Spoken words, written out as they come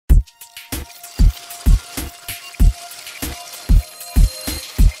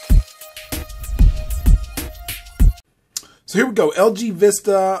So here we go, LG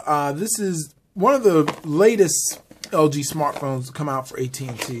Vista. This is one of the latest LG smartphones to come out for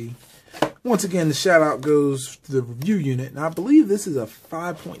AT&T. Once again, the shout out goes to the review unit, and I believe this is a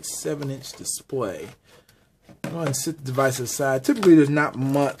 5.7-inch display. Go ahead and set the device aside. Typically, there's not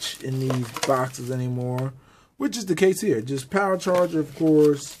much in these boxes anymore, which is the case here. Just power charger, of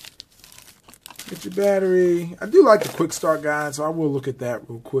course. Get your battery. I do like the quick start guide, so I will look at that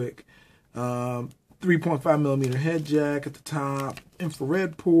real quick. 3.5mm head jack at the top,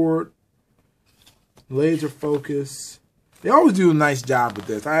 infrared port, laser focus. They always do a nice job with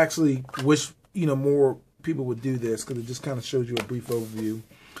this. I actually wish, more people would do this because it just kind of shows you a brief overview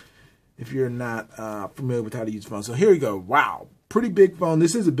if you're not familiar with how to use the phone. So here we go. Wow, pretty big phone.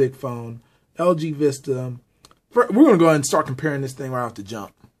 This is a big phone. LG Vista. We're going to go ahead and start comparing this thing right off the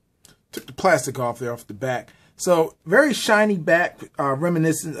jump. Took the plastic off there off the back. So very shiny back,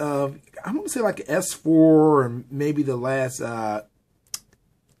 reminiscent of, I want to say like an S4 or maybe the last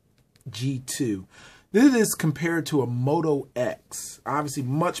G2. This is compared to a Moto X. Obviously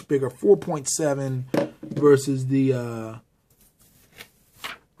much bigger, 4.7 versus the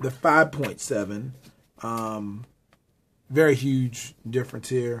 5.7. Very huge difference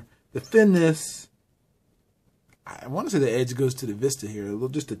here. The thinness, I want to say the edge goes to the Vista here,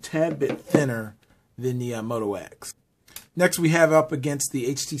 just a tad bit thinner than the Moto X. Next we have up against the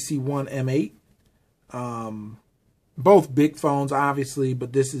HTC One M8. Both big phones, obviously,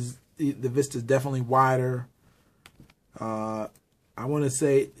 but this is the Vista is definitely wider. I want to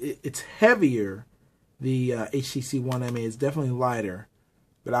say it's heavier. The HTC One M8 is definitely lighter,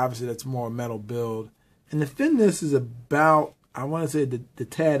 but obviously that's more a metal build. And the thinness is about, I want to say the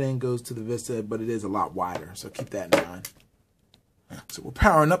tad end goes to the Vista, but it is a lot wider, so keep that in mind. So we're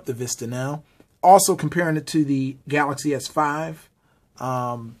powering up the Vista now. Also comparing it to the Galaxy S5.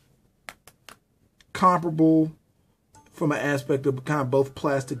 Comparable from an aspect of kind of both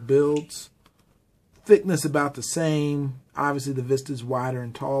plastic builds. Thickness about the same. Obviously the Vista is wider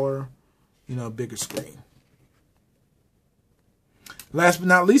and taller. Bigger screen. Last but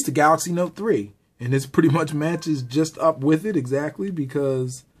not least, the Galaxy Note 3. And this pretty much matches just up with it exactly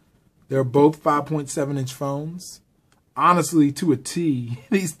because they're both 5.7-inch phones. Honestly, to a T,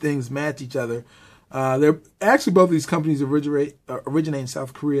 these things match each other. They're actually, both of these companies originate in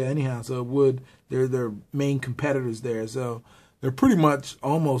South Korea anyhow, so they're their main competitors there. So they're pretty much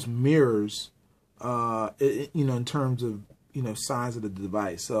almost mirrors, in terms of size of the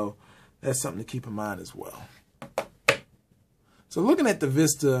device. So that's something to keep in mind as well. So looking at the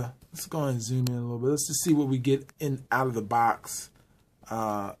Vista, let's go ahead and zoom in a little bit. Let's just see what we get out of the box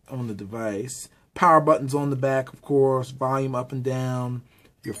on the device. Power buttons on the back, of course. Volume up and down.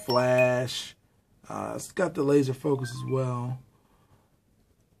 Your flash. It's got the laser focus as well.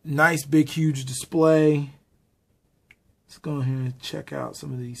 Nice, big, huge display. Let's go ahead and check out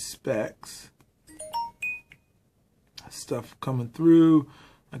some of these specs. Stuff coming through.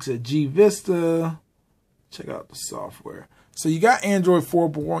 Like I said, G Vista. Check out the software. So you got Android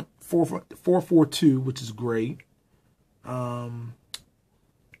 4.4.4.2, which is great.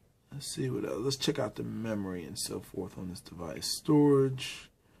 Let's see what else. Let's check out the memory and so forth on this device. Storage.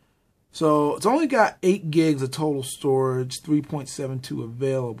 So it's only got 8 gigs of total storage, 3.72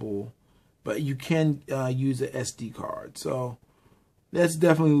 available, but you can use an SD card. So that's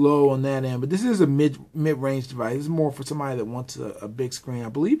definitely low on that end. But this is a mid-range device. It's more for somebody that wants a big screen. I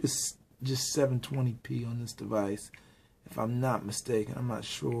believe it's just 720p on this device, if I'm not mistaken. I'm not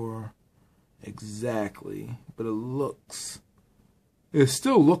sure exactly, but it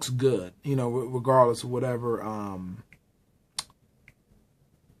still looks good, regardless of whatever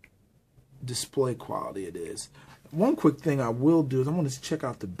display quality it is. One quick thing I will do is I want to check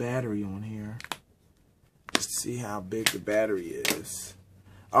out the battery on here. Just to see how big the battery is.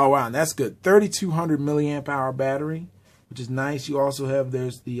 Oh, wow, and that's good. 3,200 milliamp hour battery, which is nice. You also have,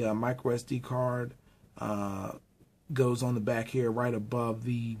 there's the micro SD card. Goes on the back here right above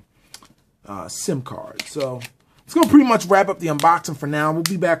the SIM card. So it's going to pretty much wrap up the unboxing for now. We'll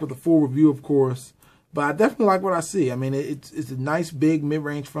be back with a full review, of course. But I definitely like what I see. I mean, it's a nice, big,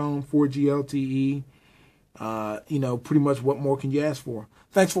 mid-range phone, 4G LTE. Pretty much what more can you ask for?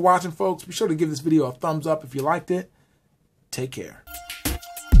 Thanks for watching, folks. Be sure to give this video a thumbs up if you liked it. Take care.